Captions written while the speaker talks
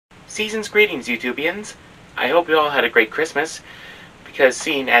Season's greetings, YouTubians. I hope you all had a great Christmas, because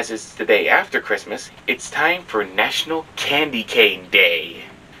seeing as it's the day after Christmas, it's time for National Candy Cane Day.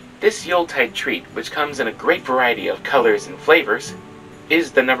 This Yuletide treat, which comes in a great variety of colors and flavors,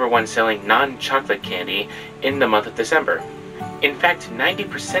 is the #1 selling non-chocolate candy in the month of December. In fact,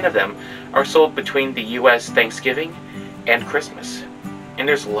 90% of them are sold between the US Thanksgiving and Christmas. And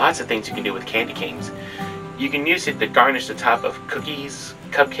there's lots of things you can do with candy canes. You can use it to garnish the top of cookies,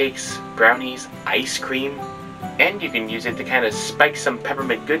 cupcakes, brownies, ice cream, and you can use it to kind of spike some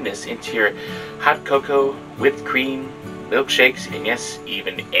peppermint goodness into your hot cocoa, whipped cream, milkshakes, and yes,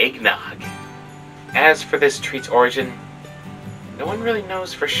 even eggnog. As for this treat's origin, no one really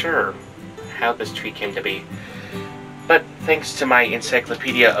knows for sure how this treat came to be. But thanks to my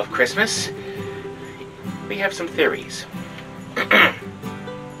Encyclopedia of Christmas, we have some theories.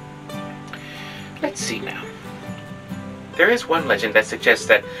 Let's see now. There is one legend that suggests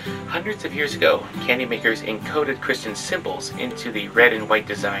that hundreds of years ago, candy makers encoded Christian symbols into the red and white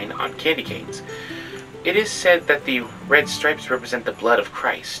design on candy canes. It is said that the red stripes represent the blood of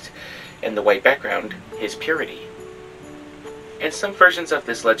Christ, and the white background, his purity. And some versions of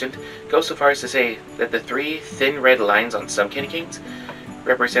this legend go so far as to say that the 3 thin red lines on some candy canes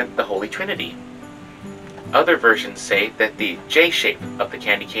represent the Holy Trinity. Other versions say that the J shape of the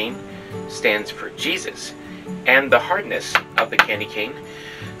candy cane stands for Jesus, and the hardness of the candy cane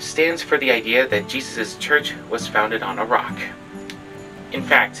stands for the idea that Jesus' church was founded on a rock. In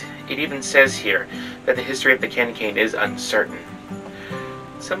fact, it even says here that the history of the candy cane is uncertain.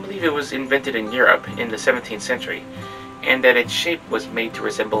 Some believe it was invented in Europe in the 17th century, and that its shape was made to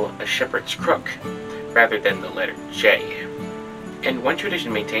resemble a shepherd's crook, rather than the letter J. And one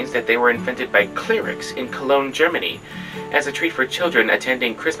tradition maintains that they were invented by clerics in Cologne, Germany, as a treat for children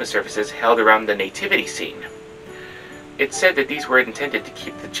attending Christmas services held around the nativity scene. It's said that these were intended to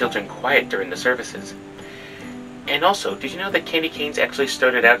keep the children quiet during the services. And also, did you know that candy canes actually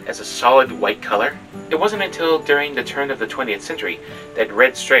started out as a solid white color? It wasn't until during the turn of the 20th century that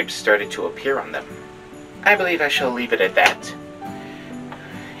red stripes started to appear on them. I believe I shall leave it at that.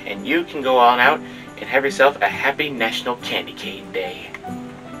 And you can go on out and have yourself a happy National Candy Cane Day.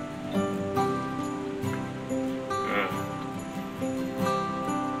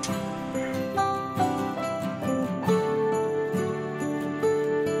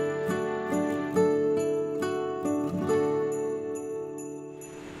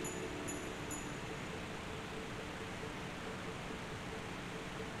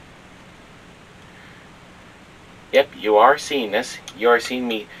 Yep, you are seeing this. You are seeing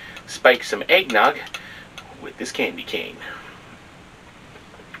me spike some eggnog with this candy cane.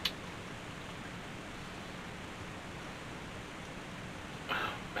 Oh,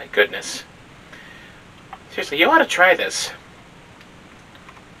 my goodness. Seriously, you ought to try this.